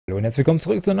Hallo und herzlich willkommen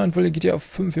zurück zur neuen Folge GTA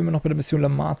 5, immer noch bei der Mission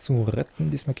Lamar zu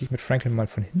retten. Diesmal gehe ich mit Franklin mal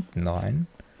von hinten rein.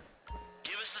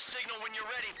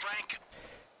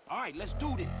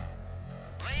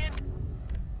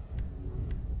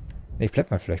 Ne, ich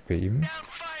bleib mal vielleicht bei ihm.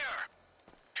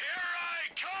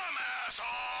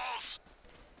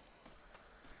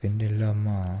 Finde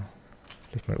Lamar.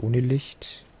 Vielleicht mal ohne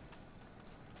Licht.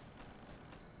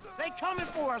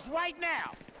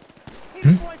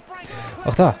 Hm?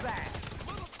 Auch da.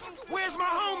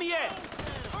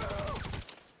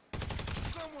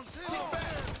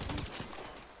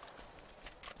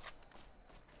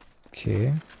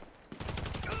 Okay.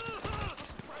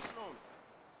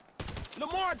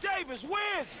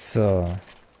 So.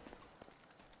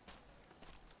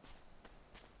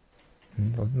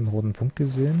 Da unten einen roten Punkt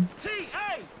gesehen.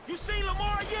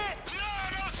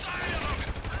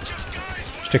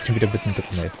 Steckt schon wieder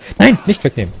mittendrin, ey. Nein, nicht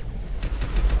wegnehmen.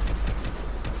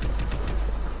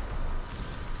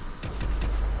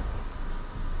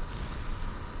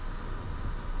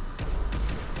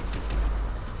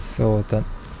 So, dann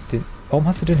den. Warum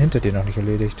hast du den hinter dir noch nicht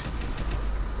erledigt?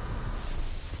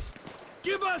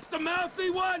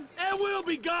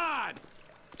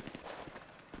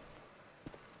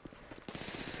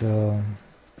 So.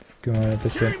 Jetzt gehen wir mal ein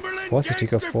bisschen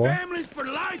vorsichtiger vor.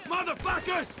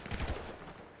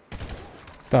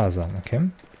 Da sagen, okay.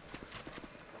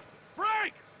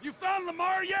 Frank, you found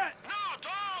Lamar yet? No,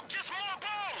 dog, just more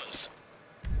ballers.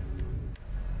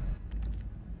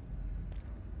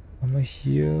 Haben wir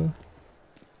hier.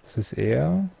 Das ist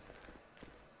er.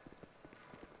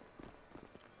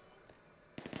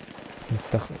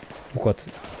 Dach. Oh Gott.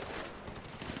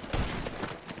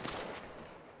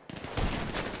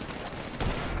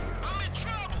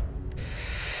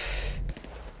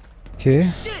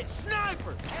 Okay.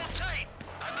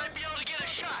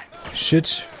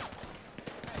 Shit.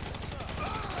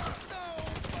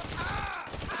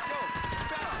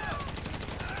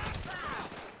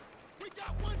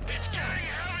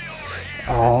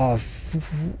 Oh,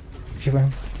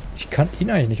 ich kann ihn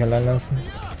eigentlich nicht allein lassen.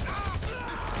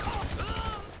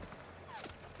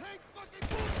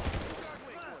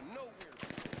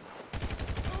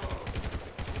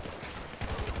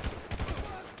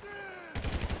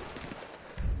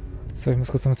 So, ich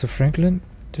muss kurz nochmal zu Franklin.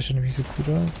 Der schaut nämlich so gut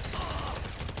aus.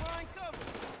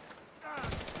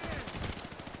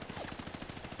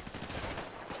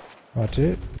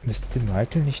 Warte, müsste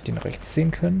Michael nicht den rechts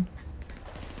sehen können?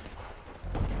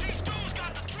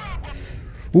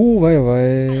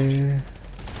 Wei.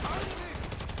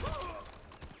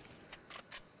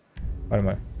 Warte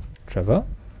mal. Trevor?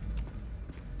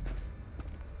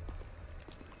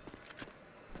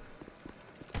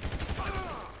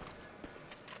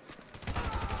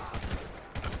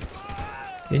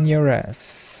 In your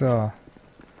ass. So.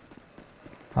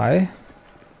 Hi.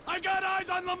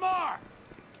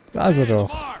 Also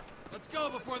doch.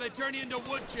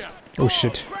 Oh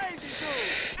shit.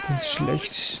 Das ist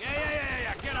schlecht.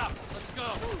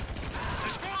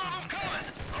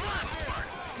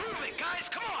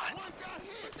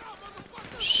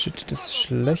 Shit, das ist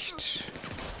schlecht.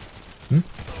 Hm?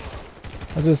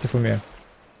 Also ist er von mir.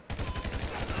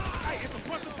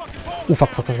 Oh fuck.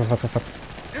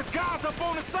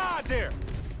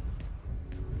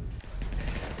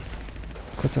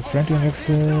 Kurzer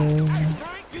Franklin-Wechsel.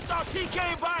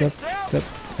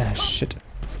 Ah, shit.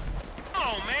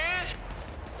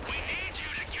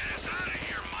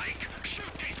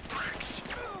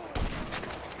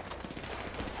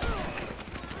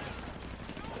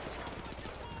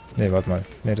 Ne, warte mal.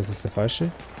 Ne, das ist der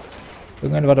falsche.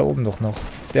 Irgendeiner war da oben doch noch.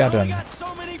 Der dann.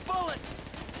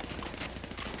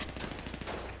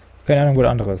 Keine Ahnung, wo der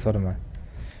andere ist. Warte mal.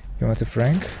 Gehen wir mal zu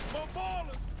Frank.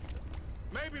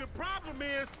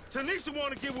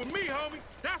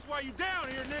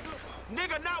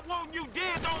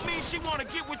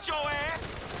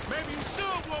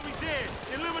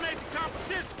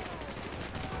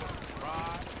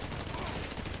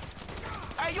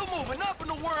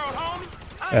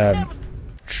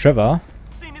 Trevor?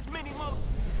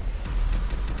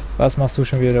 Was machst du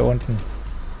schon wieder da unten?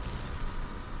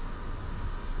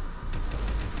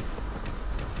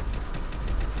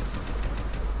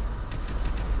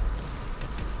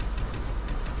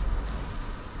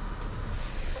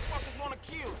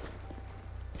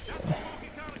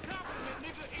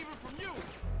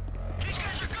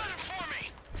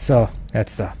 So,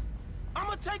 jetzt da.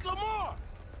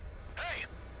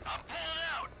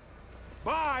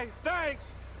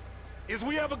 Is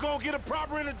we ever gonna get a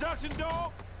proper introduction,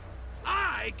 dog?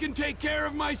 I can take care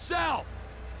of myself.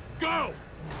 Go.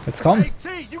 Jetzt komm. Hey,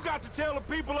 T, you got to tell the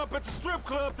people up at the strip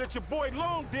club that your boy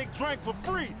Long Dick drank for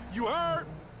free. You heard?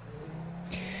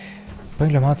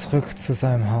 Bring Lamar zurück zu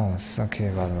seinem Haus. Okay,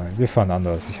 warte mal. Wir fahren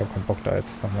anders. Ich habe keinen Bock da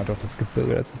jetzt nochmal durch das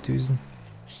Gebirge da zu düsen.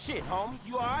 Shit, homie,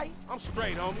 you alright? I'm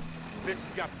straight, homie.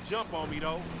 Bitches got the jump on me,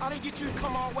 though. How they get you to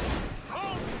come all the way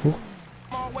home?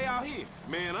 All the way out here?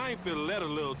 Man, I ain't finna let a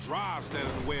little drive stand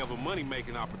in the way of a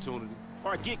money-making opportunity.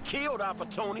 Or a get killed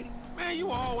opportunity. Man, you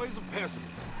always a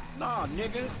pessimist. Nah,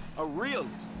 nigga, a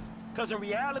realist. Cause in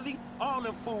reality, all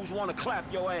them fools wanna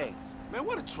clap your ass. Man,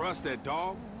 what a trust that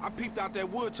dog. I peeped out that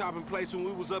wood chopping place when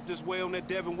we was up this way on that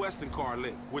Devin Weston car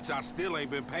lick, which I still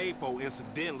ain't been paid for,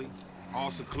 incidentally.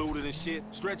 All secluded and shit.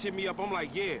 Stretch hit me up, I'm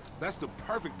like, yeah, that's the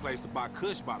perfect place to buy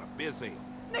kush by the biz end.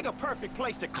 Nigga, perfect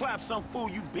place to clap some fool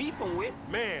you beefing with.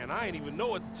 Man, I ain't even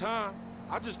know at the time.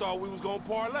 I just thought we was gonna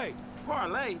parlay.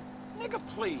 Parlay? Nigga,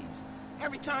 please.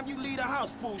 Every time you leave the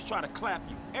house, fools try to clap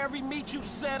you. Every meet you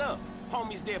set up,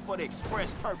 homies there for the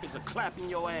express purpose of clapping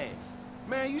your ass.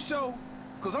 Man, you sure?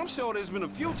 Cause I'm sure there's been a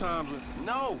few times when...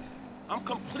 No, I'm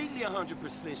completely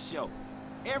 100% sure.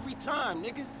 Every time,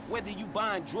 nigga. Whether you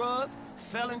buying drugs,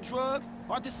 selling drugs,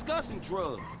 or discussing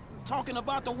drugs. Talking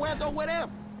about the weather or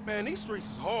whatever. Man, these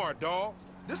streets is hard, dawg.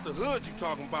 This the hood you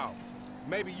talking about.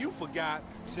 Maybe you forgot,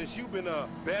 since you've been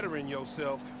bettering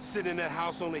yourself, sitting in that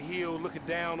house on the hill, looking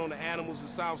down on the animals in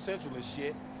South Central and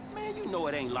shit. Man, you know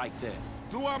it ain't like that.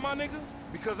 Do I, my nigga?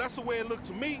 Because that's the way it looked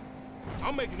to me.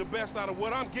 I'm making the best out of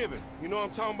what I'm giving. You know what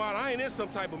I'm talking about? I ain't in some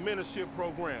type of mentorship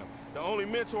program. The only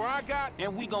mentor I got...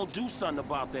 And we gonna do something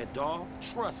about that, dawg.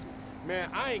 Trust me. Man,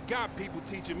 I ain't got people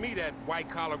teaching me that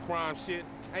white-collar crime shit.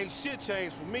 Ain't shit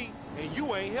changed for me, and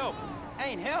you ain't helping.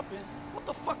 Ain't helping? What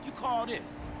the fuck you call this?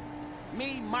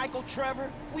 Me, Michael,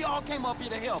 Trevor, we all came up here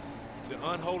to help. The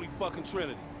unholy fucking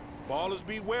trinity. Ballers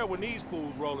beware when these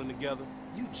fools rolling together.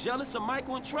 You jealous of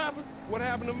Michael and Trevor? What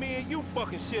happened to me and you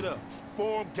fucking shit up?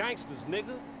 Forum gangsters,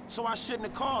 nigga. So I shouldn't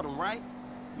have called them, right?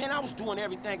 Man, I was doing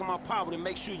everything in my power to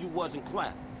make sure you wasn't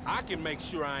clapped. I can make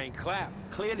sure I ain't clapped.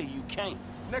 Clearly you can't.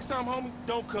 Next time, homie,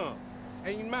 don't come.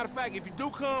 And matter of fact, if you do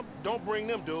come, don't bring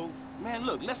them dudes. Man,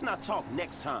 look, let's not talk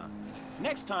next time.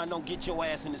 Next time, don't get your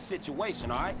ass in the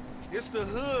situation, all right? It's the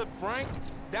hood, Frank.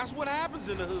 That's what happens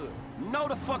in the hood. No,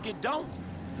 the fuck it don't.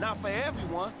 Not for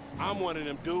everyone. I'm one of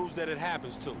them dudes that it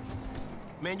happens to.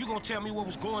 Man, you gonna tell me what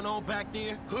was going on back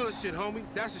there? Hood shit, homie.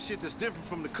 That's the shit that's different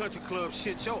from the country club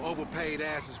shit your overpaid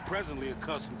ass is presently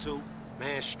accustomed to.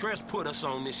 Man, Stress put us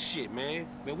on this shit, man.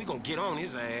 Man, we gonna get on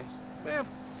his ass. Man,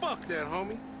 fuck that,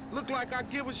 homie. Look like I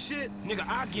give a shit? Nigga,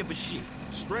 I give a shit.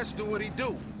 Stress do what he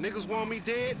do. Niggas want me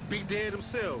dead, be dead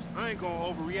themselves. I ain't gonna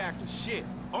overreact to shit.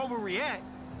 Overreact?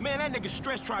 Man, that nigga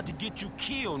Stress tried to get you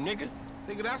killed, nigga.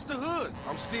 Nigga, that's the hood.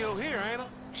 I'm still here, ain't I?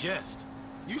 Just.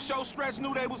 You sure Stress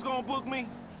knew they was gonna book me?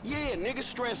 Yeah, nigga,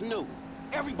 Stress knew.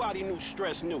 Everybody knew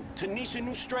Stress knew. Tanisha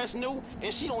knew Stress knew,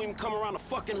 and she don't even come around the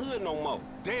fucking hood no more.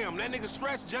 Damn, that nigga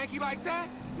Stress janky like that?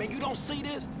 Man, you don't see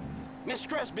this? Man,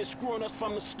 Stress been screwing us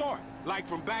from the start. Like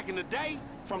from back in the day?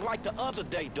 From like the other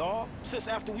day, dawg. Since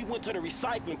after we went to the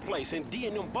recycling place and D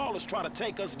and them ballers try to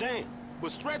take us down.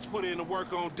 But Stretch put in the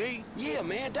work on D. Yeah,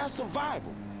 man, that's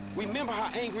survival. Remember how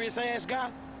angry his ass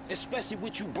got? Especially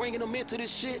with you bringing him into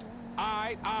this shit?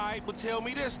 Aight, but tell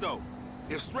me this, though.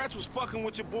 If Stretch was fucking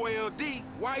with your boy LD,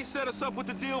 why he set us up with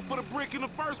the deal for the brick in the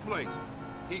first place?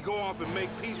 He go off and make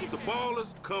peace with the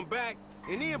ballers, come back,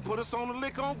 and then put us on the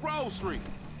lick on Grove Street.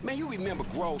 Man, you remember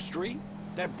Grove Street?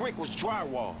 That brick was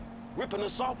drywall. Ripping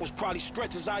us off was probably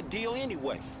Stretch's ideal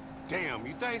anyway. Damn,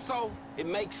 you think so? It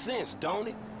makes sense, don't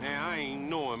it? Man, I ain't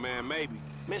knowing, man, maybe.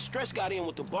 Man, Stretch got in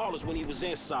with the ballers when he was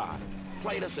inside.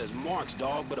 Played us as marks,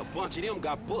 dog, but a bunch of them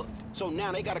got booked. So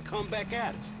now they gotta come back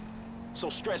at us. So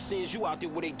Stretch sends you out there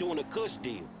where they doing a kush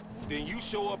deal. Then you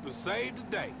show up and save the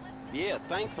day. Yeah,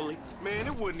 thankfully. Man,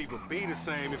 it wouldn't even be the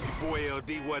same if your boy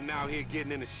LD wasn't out here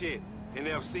getting in the shit. And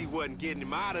FC wasn't getting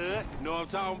him out of it. Know what I'm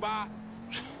talking about?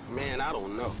 Man, I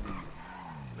don't know.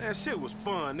 Man, shit was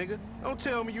fun, nigga. Don't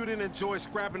tell me you didn't enjoy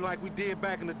scrapping like we did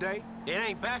back in the day. It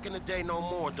ain't back in the day no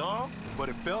more, dawg. But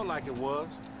it felt like it was.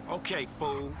 Okay,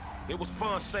 fool. It was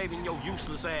fun saving your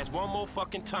useless ass one more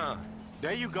fucking time.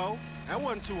 There you go. That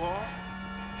wasn't too hard.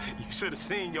 You should have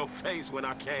seen your face when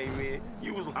I came in.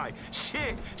 You was like,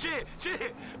 shit.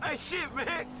 Hey, shit,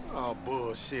 man. Oh,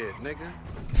 bullshit, nigga.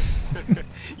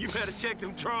 You better check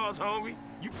them drawers, homie.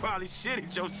 You probably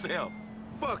shitted yourself.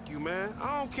 Fuck you, man.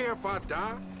 I don't care if I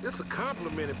die. It's a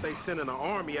compliment if they sending an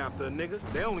army after a nigga.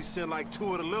 They only send like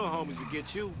 2 of the little homies to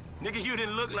get you. Nigga, you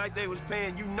didn't look like they was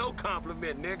paying you no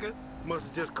compliment, nigga. Must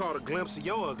have just caught a glimpse of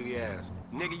your ugly ass.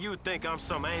 Nigga, you think I'm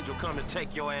some angel come to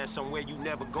take your ass somewhere you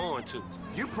never going to.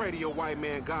 You pray to your white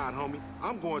man God, homie.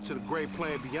 I'm going to the great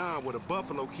plain beyond where the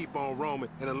buffalo keep on roaming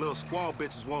and the little squaw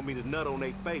bitches want me to nut on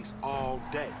their face all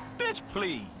day. Bitch,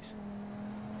 please.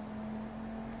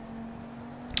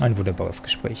 Ein wunderbares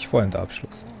Gespräch, vor allem der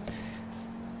Abschluss.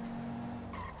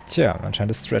 Tja,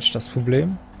 anscheinend ist Stretch das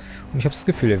Problem. Und ich habe das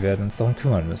Gefühl, wir werden uns darum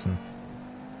kümmern müssen.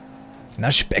 In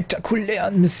einer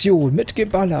spektakulären Mission mit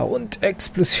Geballer und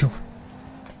Explosion.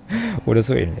 Oder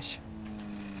so ähnlich.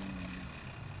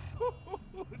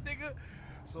 Nigga,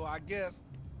 so I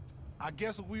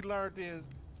guess what we learned is,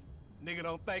 nigga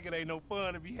don't think it ain't no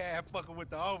fun to be half fucking with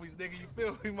the homies, nigga. You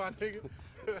feel me, my nigga?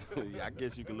 Yeah, I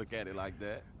guess you can look at it like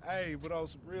that. Hey, but on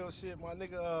some real shit, my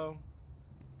nigga,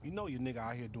 you know your nigga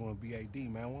out here doing BAD,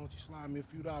 man. Why don't you slide me a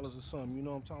few dollars or something? You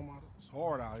know what I'm talking about? It's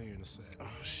hard out here in the set. Oh,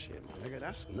 shit, my nigga,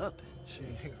 that's nothing.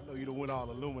 Shit, nigga, I know you done went all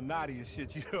Illuminati and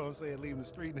shit, you know what I'm saying? Leaving the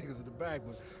street niggas in the back,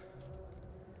 but...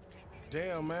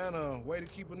 Damn, man, way to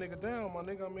keep a nigga down, my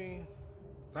nigga. I mean,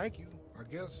 thank you, I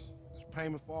guess. It's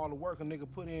payment for all the work a nigga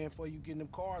put in for you getting them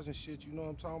cars and shit, you know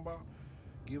what I'm talking about?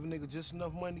 Give a nigga just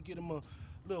enough money to get him a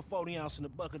little 40 ounce in a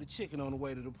bucket of chicken on the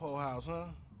way to the poorhouse, huh?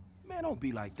 Man, don't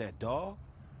be like that, dawg.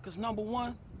 Cause number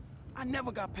one, I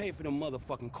never got paid for them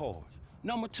motherfucking cars.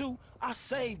 Number two, I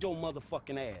saved your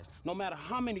motherfucking ass. No matter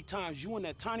how many times you and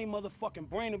that tiny motherfucking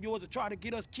brain of yours have tried to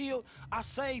get us killed, I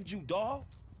saved you, dawg.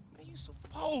 Man, you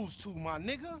supposed to, my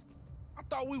nigga. I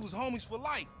thought we was homies for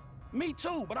life. Me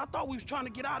too, but I thought we was trying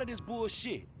to get out of this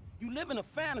bullshit. You live in a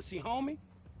fantasy, homie.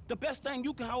 The best thing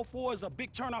you can hope for is a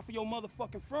big turnout for your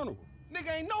motherfucking funeral.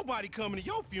 Nigga, ain't nobody coming to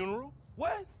your funeral.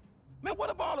 What? Man, what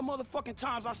about all the motherfucking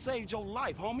times I saved your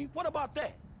life, homie? What about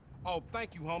that? Oh,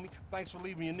 thank you, homie. Thanks for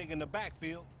leaving your nigga in the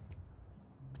backfield.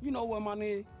 You know what, my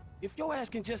nigga? If your ass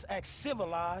can just act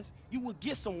civilized, you would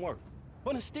get some work.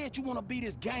 But instead, you want to be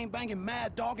this gang-banging,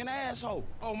 mad-dogging asshole.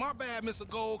 Oh, my bad, Mr.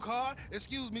 Gold Card.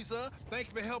 Excuse me, sir. Thank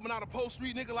you for helping out a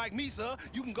post-street nigga like me, sir.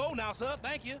 You can go now, sir.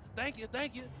 Thank you. Thank you.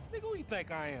 Thank you. Nigga, who you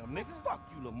think I am, nigga?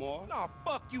 Fuck you, Lamar. Nah,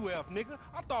 fuck you, F, nigga.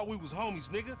 I thought we was homies,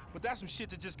 nigga. But that's some shit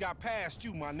that just got past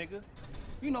you, my nigga.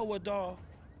 You know what, dawg?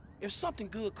 If something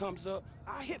good comes up,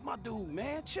 I hit my dude,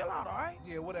 man. Chill out, all right?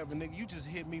 Yeah, whatever, nigga. You just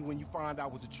hit me when you find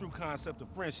out what the true concept of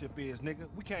friendship is, nigga.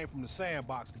 We came from the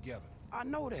sandbox together. I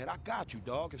know that. I got you,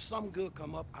 dog. If something good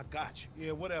come up, I got you.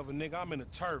 Yeah, whatever, nigga. I'm in the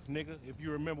turf, nigga, if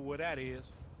you remember where that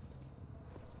is.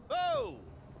 Oh!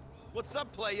 What's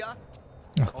up, playa?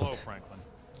 Hello, Franklin.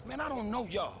 Man, I don't know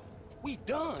y'all. We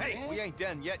done, Hey, man. we ain't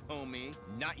done yet, homie.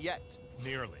 Not yet.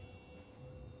 Nearly.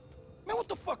 Man, what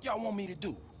the fuck y'all want me to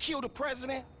do? Kill the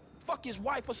president? Fuck his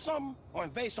wife or something? Or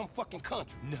invade some fucking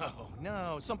country?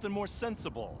 No, something more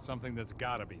sensible. Something that's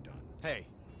gotta be done. Hey,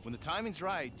 when the timing's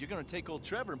right, you're gonna take old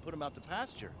Trevor and put him out to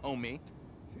pasture, homie.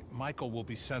 See, Michael will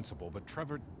be sensible, but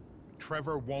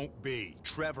Trevor won't be.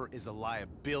 Trevor is a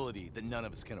liability that none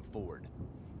of us can afford.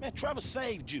 Man, Trevor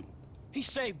saved you. He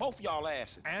saved both of y'all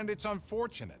asses. And it's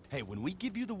unfortunate. Hey, when we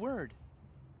give you the word,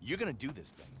 you're gonna do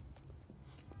this thing.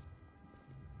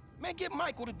 Man, get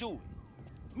Michael to do it.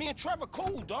 Me and Trevor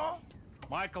cool, dawg.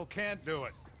 Michael can't do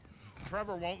it.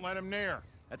 Trevor won't let him near.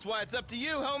 That's why it's up to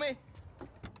you, homie.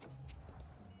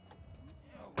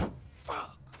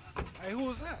 Fuck. Hey, who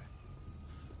is that?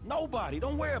 Nobody.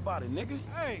 Don't worry about it, nigga.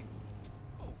 Hey.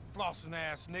 Oh, flossing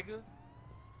ass nigga.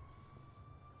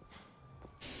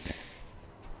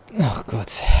 Ach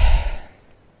Gott.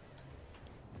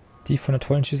 Die von der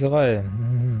tollen Schießerei.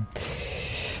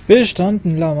 Wir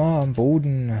standen Lamar am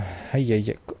Boden.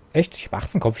 Heieiei. Echt? Ich habe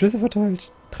 18 Kopfschüsse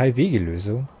verteilt? 3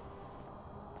 Wegelösung.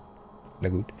 Na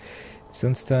gut.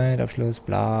 Gesundheit, Abschluss,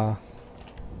 bla.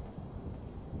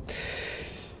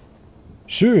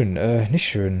 Schön, nicht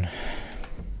schön.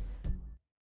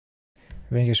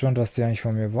 Bin ich gespannt, was die eigentlich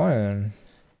von mir wollen.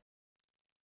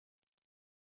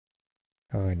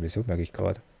 Oh, wieso merke ich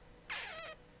gerade.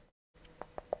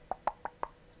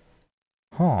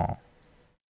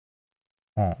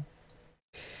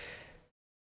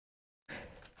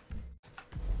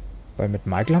 Weil mit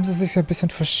Michael haben sie sich ja ein bisschen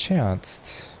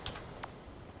verscherzt.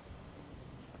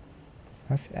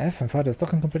 Was? Mein Vater ist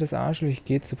doch ein komplettes Arschloch. Ich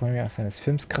gehe zur Premiere seines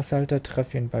Films. Krass, Alter.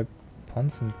 Treffe ihn bei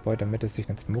Pons und Boy, damit er sich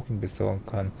ein Smoking besorgen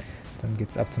kann. Dann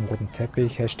geht's ab zum roten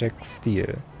Teppich. Hashtag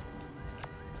Stil.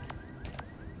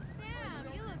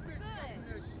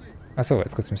 Achso,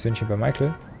 jetzt gibt's ein Missionchen bei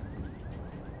Michael.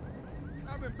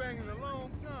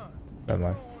 Warte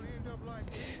mal.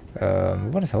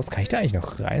 Wo war das Haus? Kann ich da eigentlich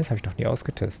noch rein? Das habe ich noch nie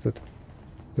ausgetestet.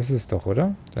 Das ist es doch,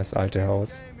 oder? Das alte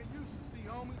Haus.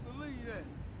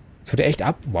 Es wurde echt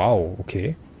ab. Wow,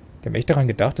 okay. Die haben echt daran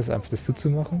gedacht, das einfach das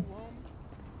zuzumachen.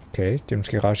 Okay, die haben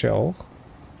die Garage auch.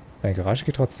 Deine Garage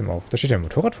geht trotzdem auf. Da steht ja ein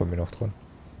Motorrad von mir noch drin.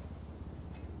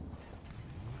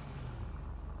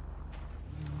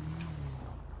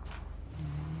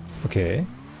 Okay.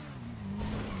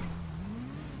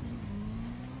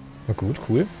 Na gut,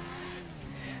 cool.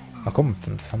 Ach komm,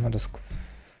 dann fahren wir das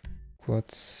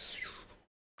kurz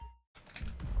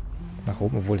nach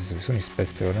oben, obwohl das ist sowieso nicht das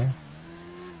Beste, oder?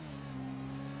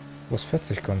 Wo ist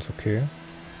 40 ganz okay?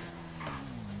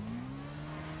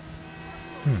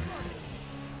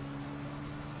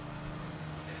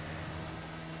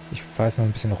 Ich fahre jetzt noch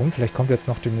ein bisschen rum. Vielleicht kommt jetzt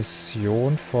noch die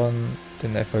Mission von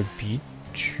den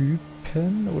FIB-Typen.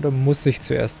 Oder muss ich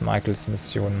zuerst Michaels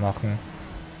Mission machen?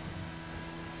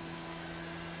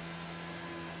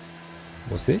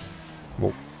 Muss ich?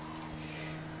 Wo?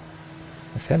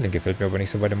 Das Handling gefällt mir aber nicht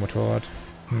so bei dem Motorrad.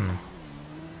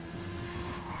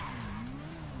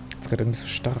 Hat's gerade irgendwie so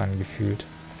starr angefühlt.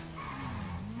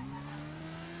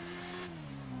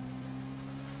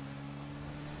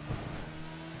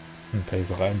 Vielleicht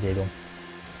so Einbildung.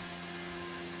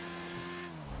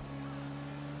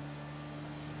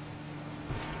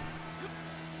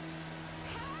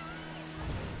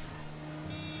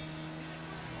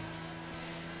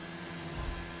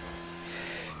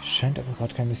 Scheint aber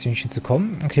gerade kein Missionchen zu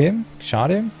kommen. Okay,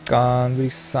 schade. Dann würde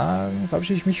ich sagen,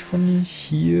 verabschiede ich mich von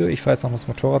hier. Ich fahre jetzt noch das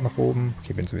Motorrad nach oben.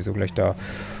 Okay, bin sowieso gleich da.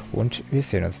 Und wir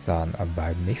sehen uns dann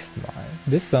beim nächsten Mal.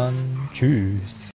 Bis dann. Tschüss.